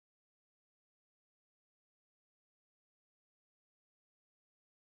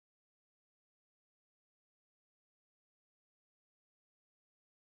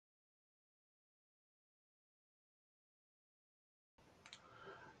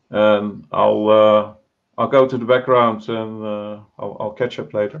and I'll go to the background and I'll catch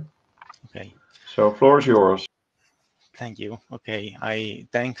up later. Okay. So floor is yours. Thank you. Okay, I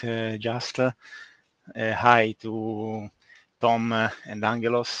thank just hi to Tom and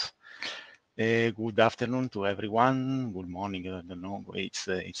Angelos. Good afternoon to everyone. Good morning. I don't know. It's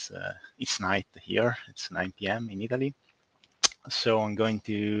night here. It's 9 p.m. in Italy. So I'm going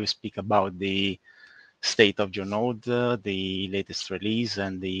to speak about the state of GeoNode, the latest release,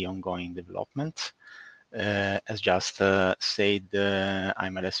 and the ongoing development. As just said,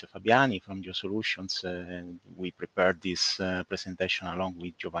 I'm Alessio Fabiani from GeoSolutions. We prepared this presentation along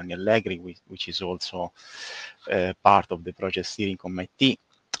with Giovanni Allegri, which is also part of the project steering committee.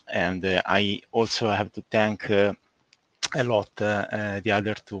 And I also have to thank a lot the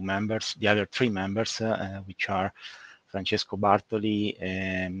other three members, which are Francesco Bartoli,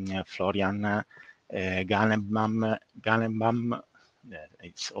 Florian Gallenbaum,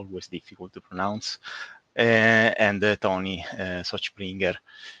 it's always difficult to pronounce, and Tony Sochbringer,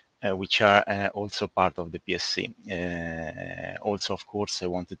 which are also part of the PSC. Also, of course, I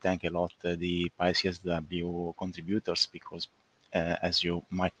want to thank a lot the pycsw contributors, because as you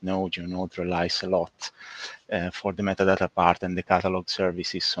might know, GeoNode relies a lot for the metadata part and the catalog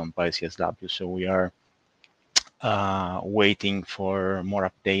services on pycsw. So we are waiting for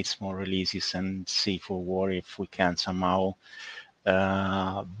more updates, more releases, and see forward if we can somehow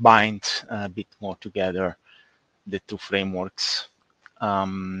bind a bit more together the two frameworks.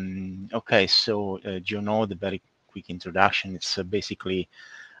 Okay, so GeoNode, a very quick introduction. It's basically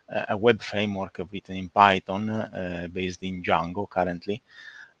a web framework written in Python based in Django currently,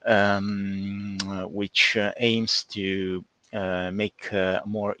 which aims to make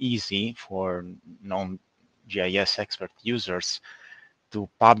more easy for non-GIS expert users to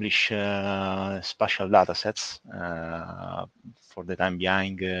publish spatial datasets. For the time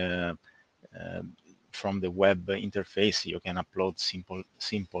being, from the web interface, you can upload simple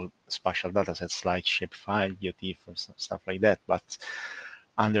spatial datasets like shapefile, GeoTIFF, or stuff like that. But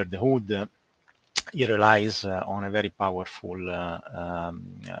under the hood, it relies on a very powerful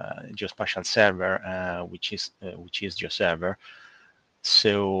geospatial server, which is GeoServer.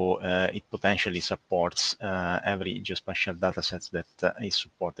 So it potentially supports every geospatial dataset that is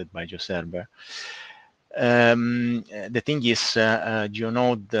supported by GeoServer. The thing is,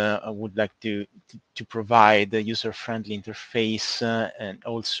 GeoNode would like to provide a user-friendly interface, and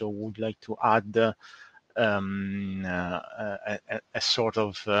also would like to add a sort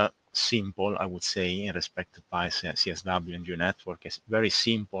of simple, I would say, in respect to pycsw and GeoNetwork, a very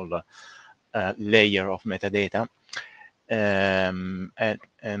simple layer of metadata. And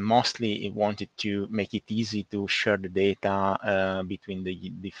mostly it wanted to make it easy to share the data between the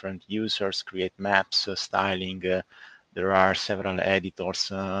different users, create maps, styling. There are several editors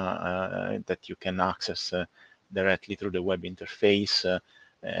that you can access directly through the web interface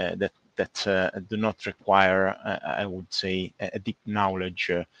that do not require, I would say, a deep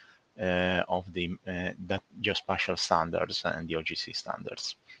knowledge of the geospatial standards and the OGC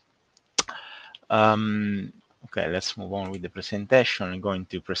standards. Okay, let's move on with the presentation. I'm going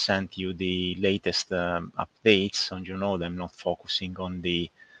to present you the latest updates on GeoNode. I'm not focusing on the,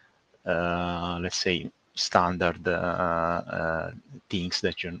 let's say, standard things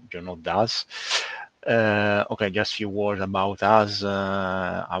that GeoNode does. Okay, just a few words about us.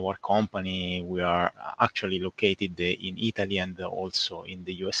 Our company, we are actually located in Italy and also in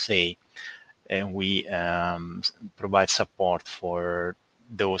the USA, and we provide support for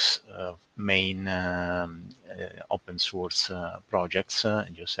those main open source projects,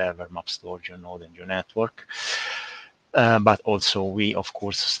 GeoServer, MapStore, GeoNode, and GeoNetwork. But also we, of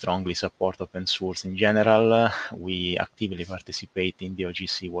course, strongly support open source in general. We actively participate in the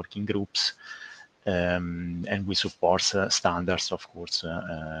OGC working groups, and we support standards, of course,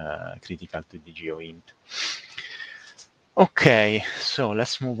 critical to the GeoINT. Okay, so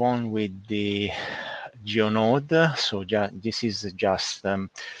let's move on with the GeoNode. So this is just a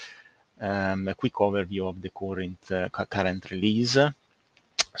quick overview of the current release.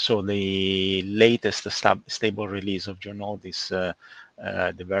 So the latest stable release of GeoNode is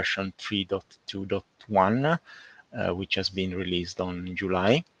the version 3.2.1, which has been released on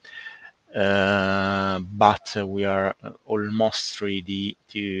July. But we are almost ready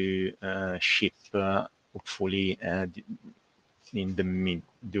to ship, hopefully,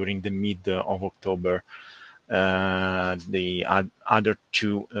 during the mid of October, the other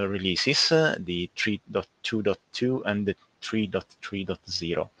two releases, the 3.2.2 and the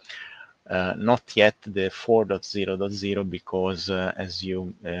 3.3.0. Not yet the 4.0.0 because, as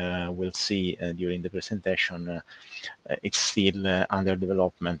you will see during the presentation, it's still under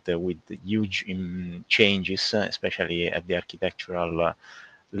development with huge changes, especially at the architectural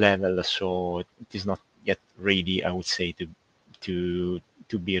level. So it is not yet ready, I would say, to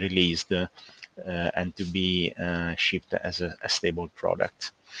be released and to be shipped as a stable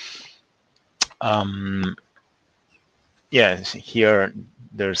product. Yes, here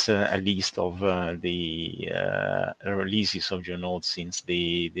there's a list of the releases of GeoNode since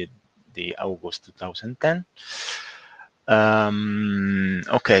the August 2010.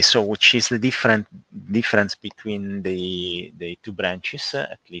 Okay, so which is the difference between the two branches,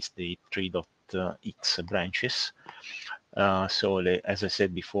 at least the 3.x branches. So as I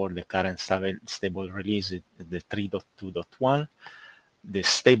said before, the current stable release is the 3.2.1. The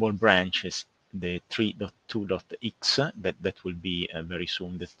stable branch is the 3.2.x, that will be very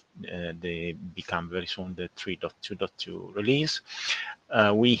soon, they become very soon the 3.2.2 release.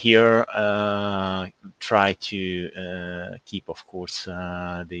 We here try to keep, of course,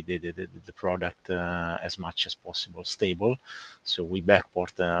 the product as much as possible stable. So we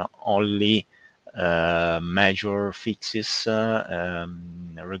backport only major fixes,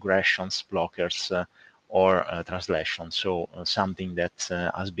 regressions, blockers, or translation. So something that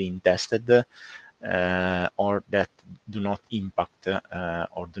has been tested or that do not impact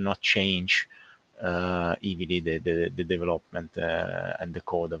or do not change easily the development and the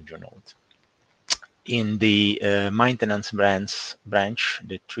code of GeoNode. In the maintenance branch,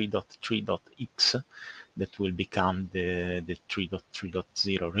 the 3.3.x, that will become the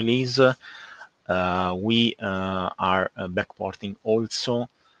 3.3.0 release, we are backporting also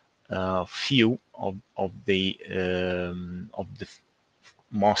few of the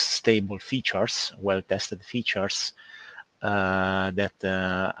most stable features, well-tested features that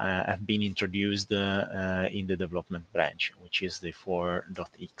have been introduced in the development branch, which is the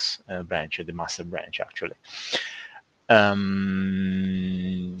 4.x branch, the master branch actually.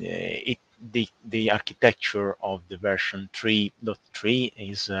 The architecture of the version 3.3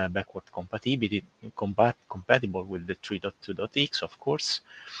 is backward compatible with the 3.2.x, of course.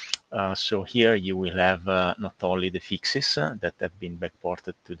 So here you will have not only the fixes that have been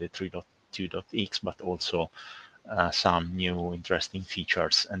backported to the 3.2.x, but also some new interesting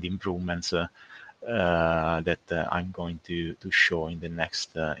features and improvements that I'm going to show in the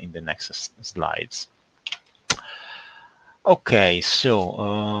next slides. Okay, so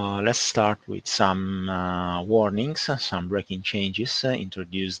let's start with some warnings, some breaking changes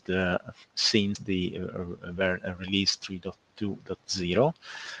introduced since the release 3.2.0,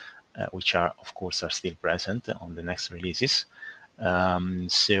 which are, of course, are still present on the next releases.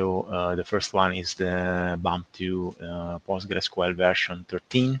 So the first one is the bump to PostgreSQL version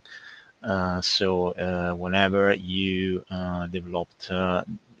 13. So whenever you developed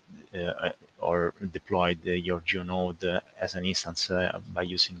or deployed your GeoNode as an instance by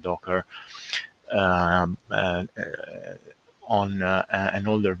using Docker on an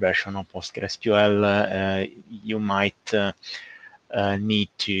older version of PostgreSQL, you might need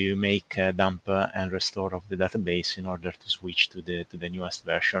to make a dump and restore of the database in order to switch to the newest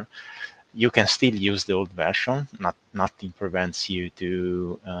version. You can still use the old version. Nothing prevents you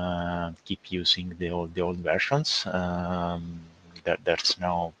to keep using the old versions. There's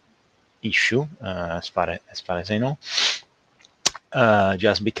no issue as far as I know.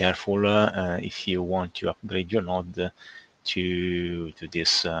 Just be careful if you want to upgrade your node to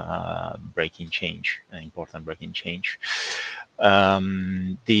this breaking change, an important breaking change.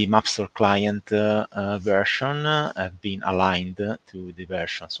 The MapStore client version have been aligned to the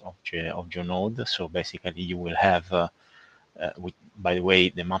versions of GeoNode. So basically, you will have. By the way,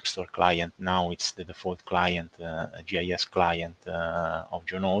 the MapStore client now it's the default client, GIS client of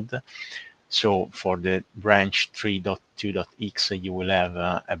GeoNode. So for the branch 3.2.x, you will have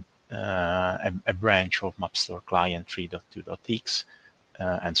a branch of MapStore client 3.2.x,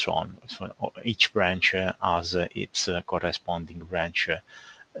 and so on. So each branch has its corresponding branch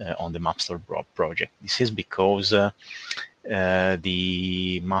on the MapStore project. This is because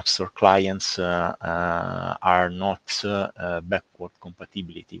the MapStore clients are not backward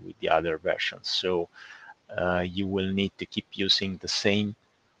compatibility with the other versions. So you will need to keep using the same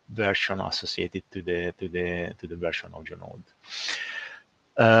version associated to the version of GeoNode.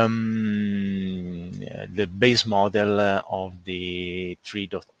 The base model of the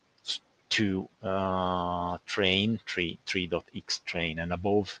 3.2 train, 3.x train and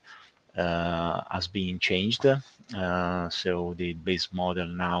above has been changed. So the base model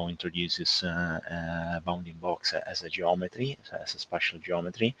now introduces bounding box as a geometry, as a spatial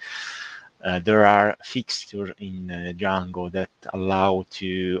geometry. There are fixtures in Django that allow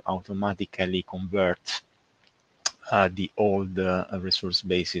to automatically convert the old resource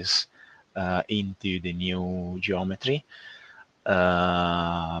bases into the new geometry.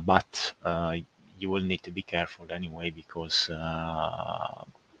 But you will need to be careful anyway, because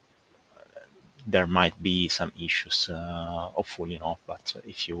there might be some issues, hopefully not, but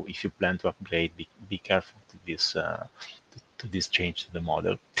if you plan to upgrade, be careful to this change to the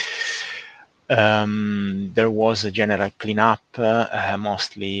model. There was a general cleanup,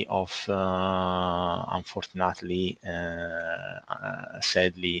 mostly of, unfortunately,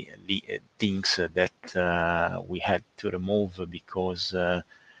 sadly, things that we had to remove because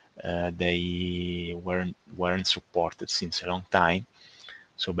they weren't supported since a long time.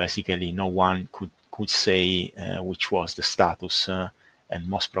 So basically, no one could say which was the status, and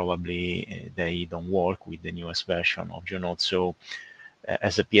most probably they don't work with the newest version of GeoNode. So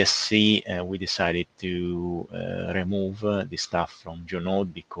as a PSC, we decided to remove the stuff from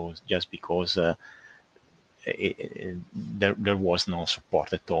GeoNode because there was no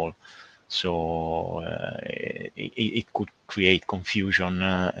support at all. So it could create confusion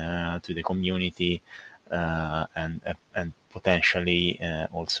to the community, and potentially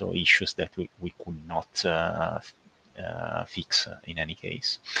also issues that we could not fix in any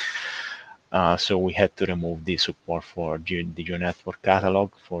case. So we had to remove the support for the GeoNetwork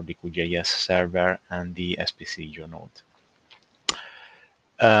catalog, for the QGIS server, and the SPC GeoNode.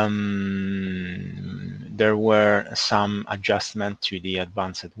 There were some adjustments to the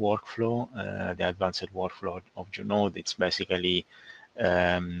advanced workflow. The advanced workflow of GeoNode, it's basically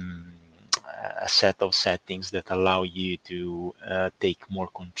a set of settings that allow you to take more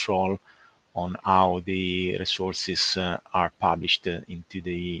control on how the resources are published into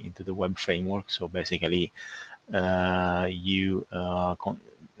the web framework. So basically, you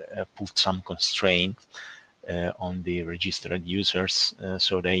put some constraint on the registered users,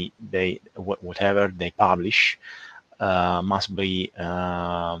 so they whatever they publish must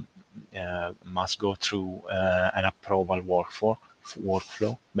go through an approval workflow,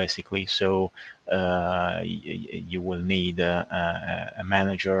 basically. So you will need a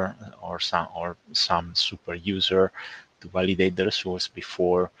manager or some super user to validate the resource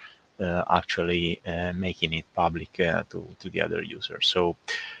before actually making it public to the other users. So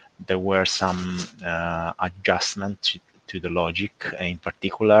there were some adjustments to the logic. In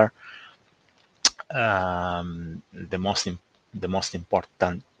particular, the most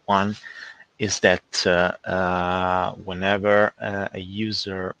important one is that whenever a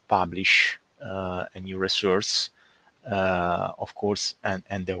user publish a new resource, of course,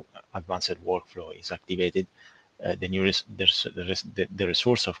 and the advanced workflow is activated, the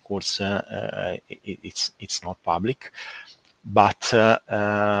resource, of course, it's not public, but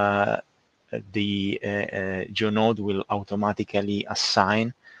the GeoNode will automatically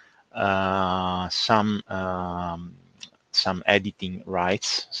assign some editing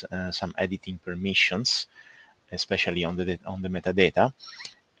rights, some editing permissions, especially on the metadata,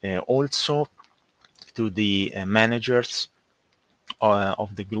 also to the managers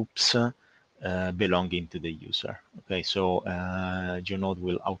of the groups belonging to the user. Okay, so GeoNode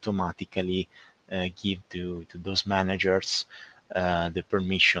will automatically give to those managers the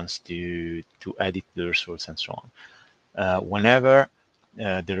permissions to edit the resource and so on. Whenever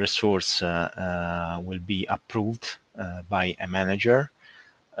the resource will be approved by a manager,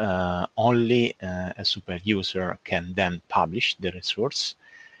 only a super user can then publish the resource.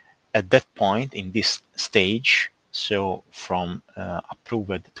 At that point, in this stage, so from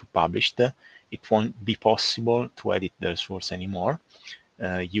approved to published, it won't be possible to edit the resource anymore.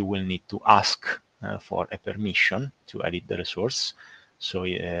 You will need to ask for a permission to edit the resource. So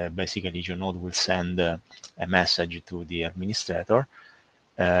basically, GeoNode will send a message to the administrator,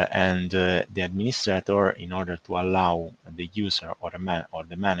 and the administrator, in order to allow the user or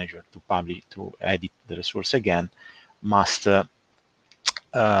the manager to edit the resource again, must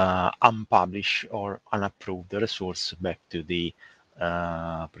unpublish or unapprove the resource back to the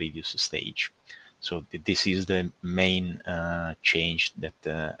previous stage. So this is the main change that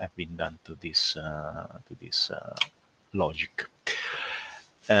have been done to this logic.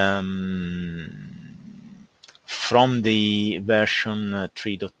 From the version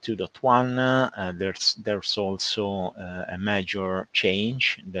 3.2.1, there's also a major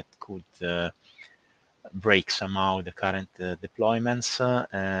change that could break somehow the current deployments,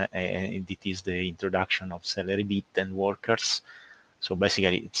 and it is the introduction of salary bit and workers So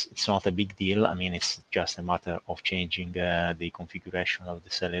basically, it's not a big deal. I mean, it's just a matter of changing the configuration of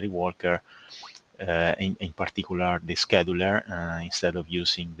the celery worker, in particular the scheduler. Instead of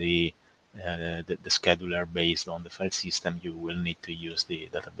using the scheduler based on the file system, you will need to use the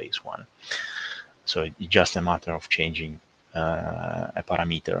database one. So it's just a matter of changing a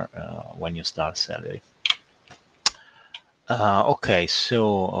parameter when you start celery. Okay,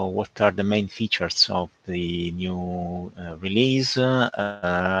 so what are the main features of the new release?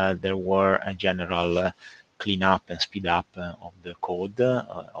 There were a general cleanup and speed up of the code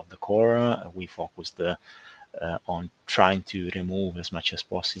of the core. We focused on trying to remove as much as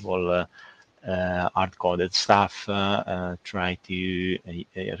possible hard-coded stuff, try to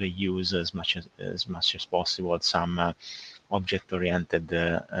reuse as much as possible some object-oriented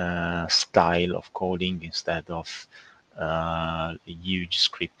style of coding instead of huge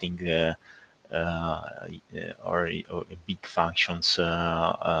scripting or big functions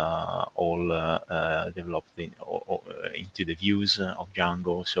all developed into the views of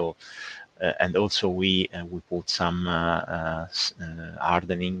Django. So and also we put some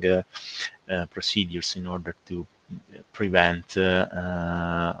hardening procedures in order to prevent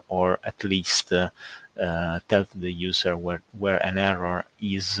or at least tell to the user where an error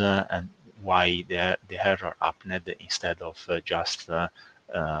is and why the error happened, instead of just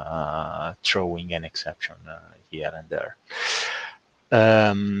throwing an exception here and there.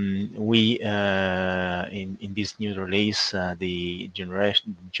 We in this new release, the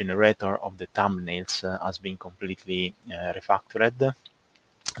generator of the thumbnails has been completely refactored.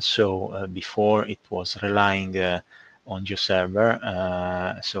 So before it was relying on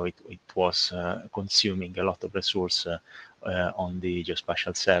GeoServer, so it was consuming a lot of resource on the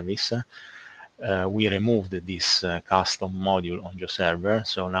Geospatial service. We removed this custom module on GeoServer,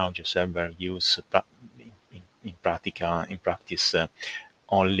 so now GeoServer use in practice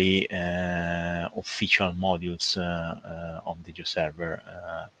only official modules of the GeoServer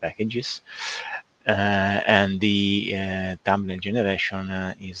packages. And the thumbnail generation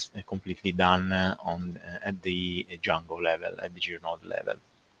is completely done at the Django level, at the GeoNode level.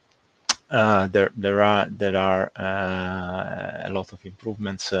 There are a lot of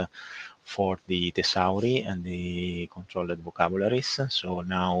improvements for the thesauri and the controlled vocabularies. So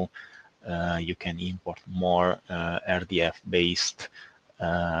now you can import more RDF-based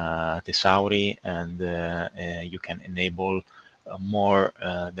thesauri, and you can enable more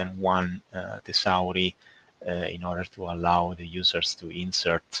than one thesauri in order to allow the users to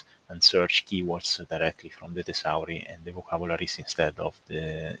insert and search keywords directly from the thesauri and the vocabularies instead of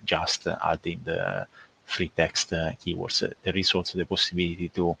just adding the free text keywords. There is also the possibility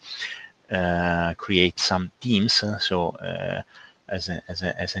to create some themes. So as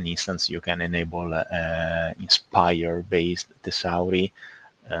an instance, you can enable Inspire-based thesauri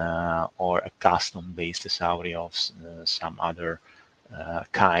or a custom-based thesauri of some other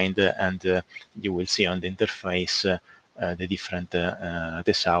kind, and you will see on the interface the different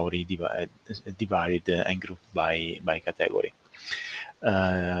thesauri divided and grouped by category.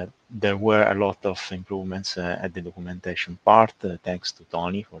 There were a lot of improvements at the documentation part, thanks to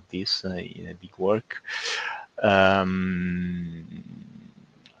Tony for this big work.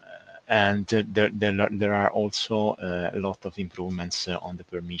 And there are also a lot of improvements on the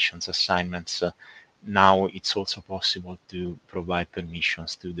permissions assignments. Now it's also possible to provide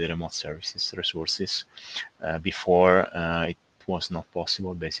permissions to the remote services resources. Before it was not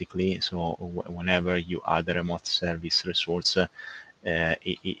possible, basically. So whenever you add a remote service resource,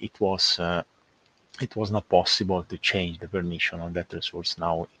 it was not possible to change the permission on that resource.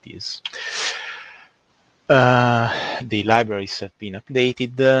 Now it is. The libraries have been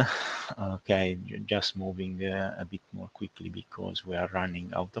updated. Okay, just moving a bit more quickly because we are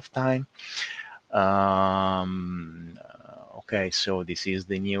running out of time. Okay, so this is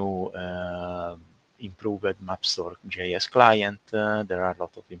the new improved MapStore JS client. There are a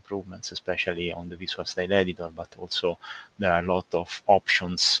lot of improvements, especially on the visual style editor, but also there are a lot of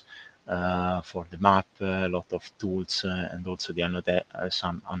options for the map, a lot of tools, and also the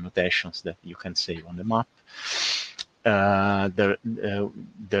some annotations that you can save on the map. There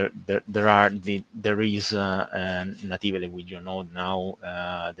is natively with GeoNode now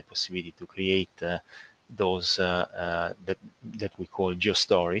the possibility to create those that we call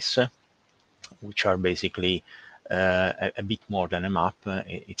GeoStories, which are basically a bit more than a map.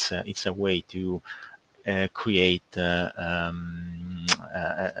 It's a way to create a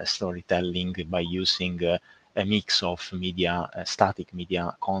storytelling by using a mix of media, static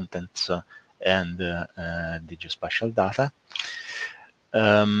media contents, and the geospatial data.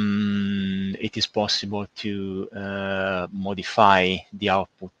 It is possible to modify the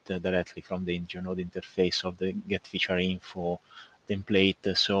output directly from the GeoNode interface of the get feature info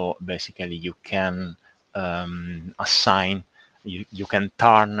template. So basically you can assign, you can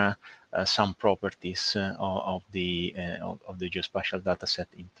turn some properties of the geospatial dataset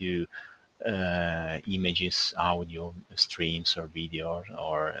into images, audio streams, or video,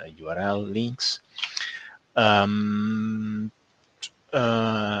 or URL links.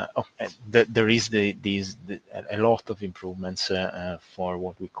 There is a lot of improvements for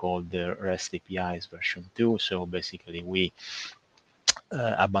what we call the REST APIs version 2. So basically we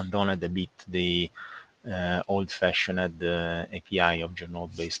abandoned a bit the old-fashioned API of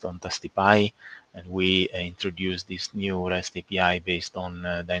GeoNode based on TastyPy, and we introduced this new REST API based on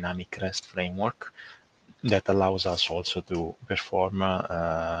dynamic REST framework that allows us also to perform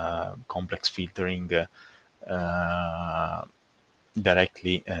complex filtering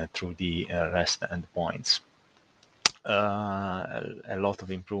directly through the REST endpoints. A lot of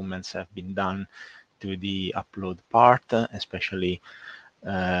improvements have been done to the upload part, especially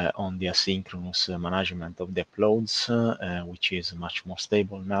on the asynchronous management of the uploads, which is much more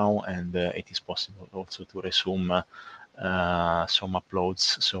stable now, and it is possible also to resume some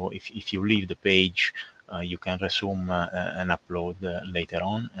uploads. So if you leave the page, you can resume an upload later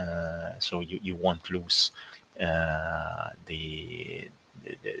on, so you won't lose the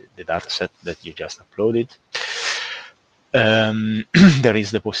data set that you just uploaded. There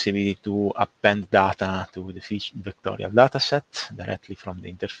is the possibility to append data to the vectorial dataset directly from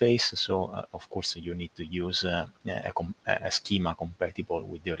the interface. So of course you need to use a schema compatible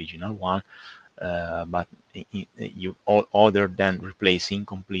with the original one, but other than replacing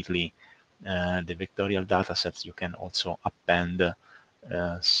completely the vectorial datasets, you can also append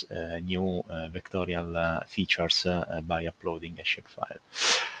new vectorial features by uploading a shapefile.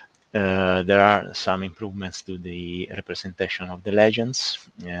 There are some improvements to the representation of the legends,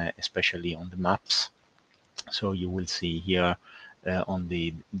 especially on the maps. So you will see here on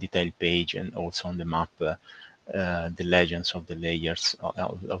the detail page and also on the map the legends of the layers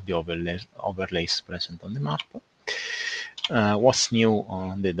of the overlays present on the map. What's new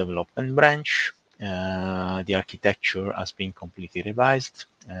on the development branch? The architecture has been completely revised,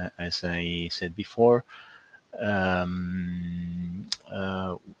 as I said before.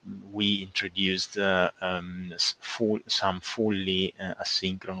 We introduced some fully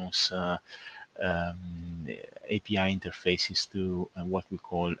asynchronous API interfaces to what we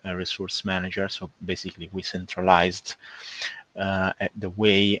call a resource manager. So basically, we centralized the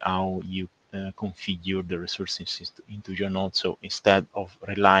way how you configure the resources into GeoNode. So instead of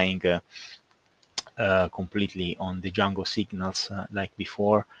relying completely on the Django signals like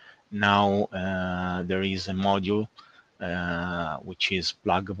before, now there is a module which is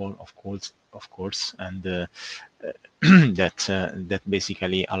pluggable, of course, and that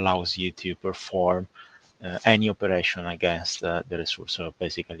basically allows you to perform any operation against the resource. So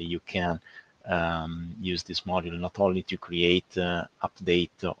basically, you can use this module not only to create,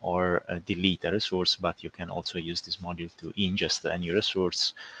 update, or delete a resource, but you can also use this module to ingest a new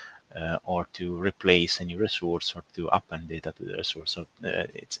resource, or to replace a new resource, or to append data to the resource. So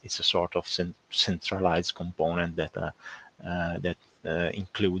it's a sort of centralized component that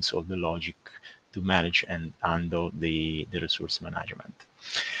includes all the logic to manage and handle the resource management.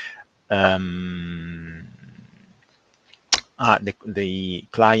 The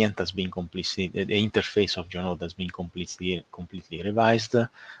client has been completely, the interface of GeoNode has been completely revised.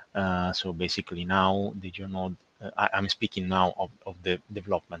 So basically now the GeoNode, I'm speaking now of the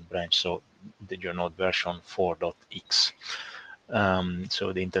development branch, so the GeoNode version 4.x.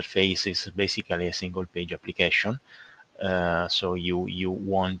 So the interface is basically a single page application. So you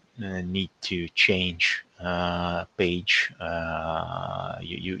won't need to change page.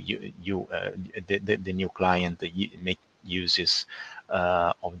 The new client uses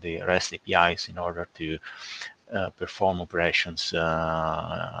of the REST APIs in order to perform operations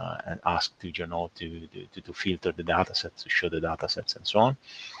and ask to GeoNode to filter the datasets, to show the datasets, and so on.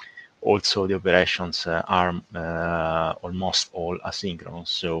 Also, the operations are almost all asynchronous.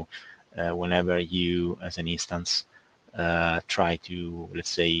 So whenever you, as an instance, try to, let's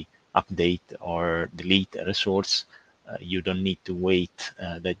say, update or delete a resource, you don't need to wait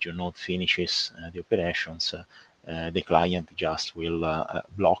that GeoNode finishes the operations. The client just will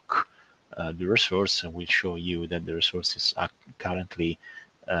block the resource and will show you that the resource is currently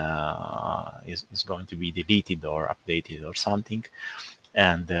is going to be deleted or updated or something.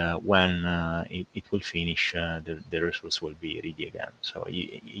 and when it will finish, the resource will be ready again. So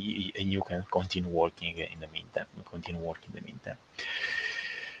you can continue working in the meantime.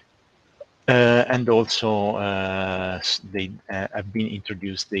 And also they have been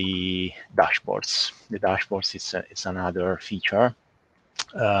introduced the dashboards. The dashboards is another feature.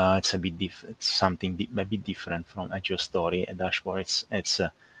 It's a bit it's something a bit different from a GeoStory. A dashboard, it's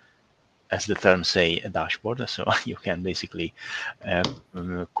as the term say, a dashboard. So you can basically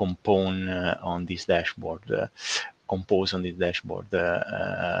compose on this dashboard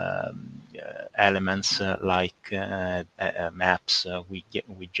elements like maps,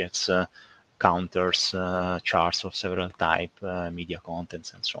 widgets, counters, charts of several type, media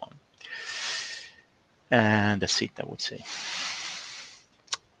contents, and so on. And that's it, I would say.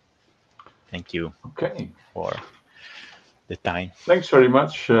 Thank you. Okay. For the time. Thanks very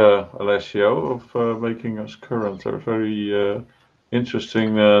much, Alessio, of making us current. There are very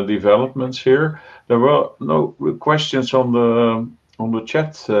interesting developments here. There were no questions on the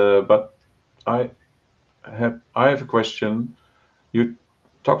chat, but I have a question. You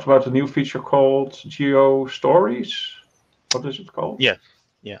talked about a new feature called Geo Stories. What is it called? Yeah.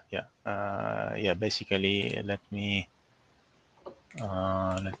 Basically, let me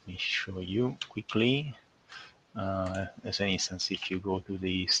show you quickly. As an instance, if you go to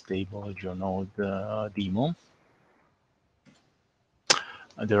the stable GeoNode demo,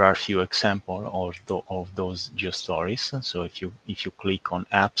 there are a few examples of those GeoStories. So if you click on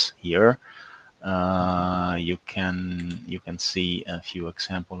apps here, you can see a few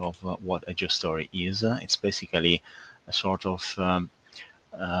examples of what a GeoStory is. It's basically a sort of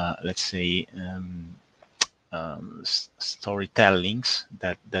let's say storytellings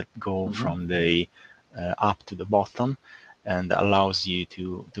that go from the up to the bottom, and allows you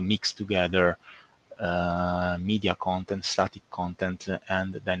to mix together media content, static content,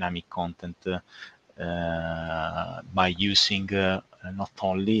 and dynamic content by using not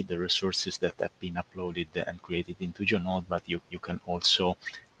only the resources that have been uploaded and created into GeoNode, but you can also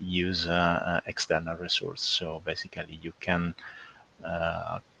use external resource. So basically, you can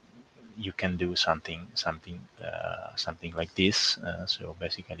do something like this. So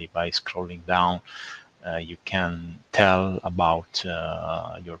basically, by scrolling down, you can tell about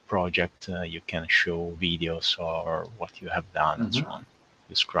your project. You can show videos or what you have done, and so on.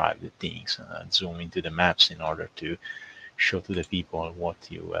 Describe the things, zoom into the maps in order to show to the people what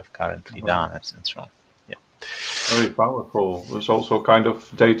you have currently done, and so on. Yeah. Very powerful. There's also kind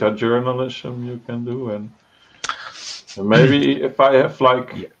of data journalism you can do, and maybe if I have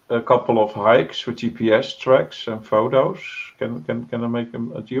like a couple of hikes with GPS tracks and photos, can I make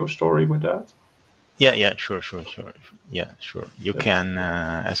a GeoStory with that? Yeah, sure. Yeah, sure. You can,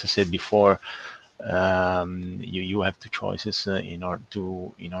 as I said before, you have two choices in order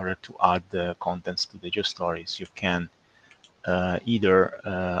to add the contents to the GeoStories. You can either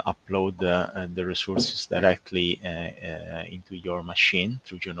upload the resources directly into your machine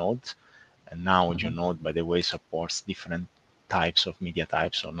through GeoNode, and now GeoNode, by the way, supports different types of media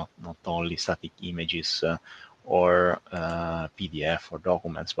types, so not only static images or PDF or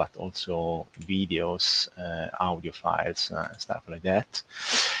documents, but also videos, audio files, stuff like that.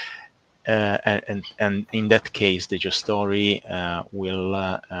 And in that case, the GeoStory will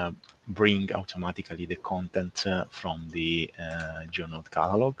bring automatically the content from the GeoNode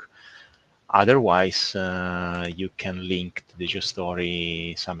catalog. Otherwise, you can link to the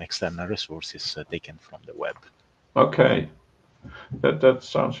GeoStory some external resources taken from the web. Okay, that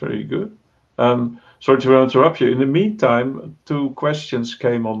sounds very good. Sorry to interrupt you. In the meantime, two questions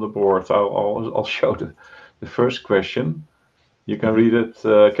came on the board. I'll show the first question. You can read it.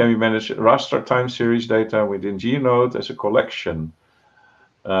 Can we manage raster time series data within GeoNode as a collection?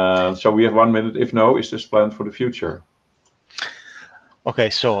 So we have 1 minute. If no, is this planned for the future?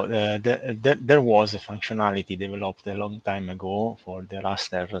 Okay, so there was a functionality developed a long time ago for the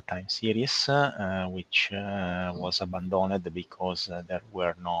raster time series, which was abandoned because there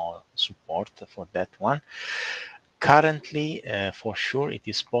were no support for that one. Currently, for sure, it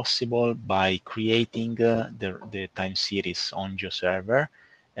is possible by creating the time series on GeoServer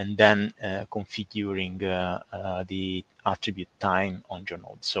and then configuring the attribute time on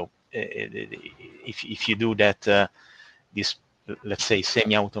GeoNode. So if you do that, this, let's say,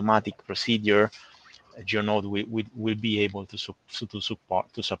 semi-automatic procedure, GeoNode will be able to support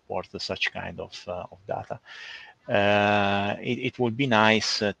such kind of data. It would be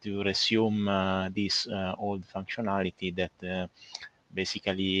nice to resume this old functionality that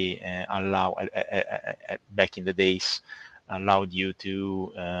basically back in the days allowed you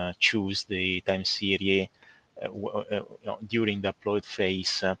to choose the time series during the upload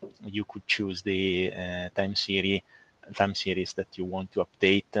phase, you could choose the time series that you want to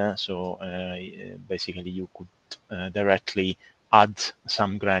update. So basically, you could directly add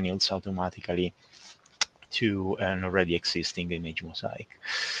some granules automatically to an already existing image mosaic.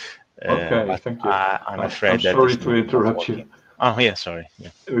 Okay, thank you. I'm afraid I'm that sorry is to not interrupt you. working. Oh, yeah, sorry. Yeah,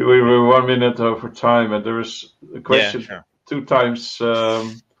 We were 1 minute over time, and there is a question sure. 2 times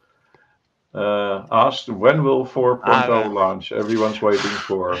asked, when will 4.0 launch? Everyone's waiting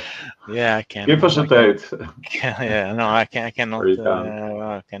for. Yeah, I can. Give us a date. Yeah, no, I cannot. Or you can.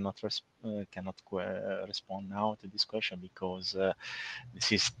 Respond now to this question because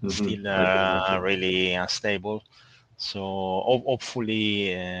this is Mhm, still I can imagine. really unstable. So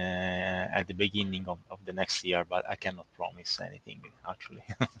hopefully at the beginning of the next year, but I cannot promise anything actually.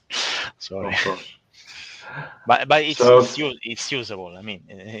 Sorry. Of course. But So it's usable. I mean,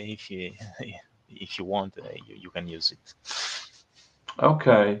 if you want, you can use it.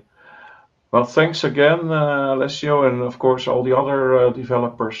 okay. Well, thanks again, Alessio, and of course all the other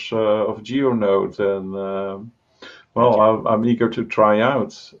developers of GeoNode. And well, I'm eager to try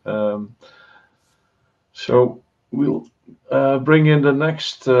out. So we'll bring in the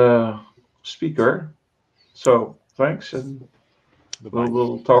next speaker. So thanks, and Goodbye.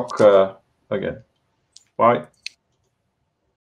 we'll talk again. Bye.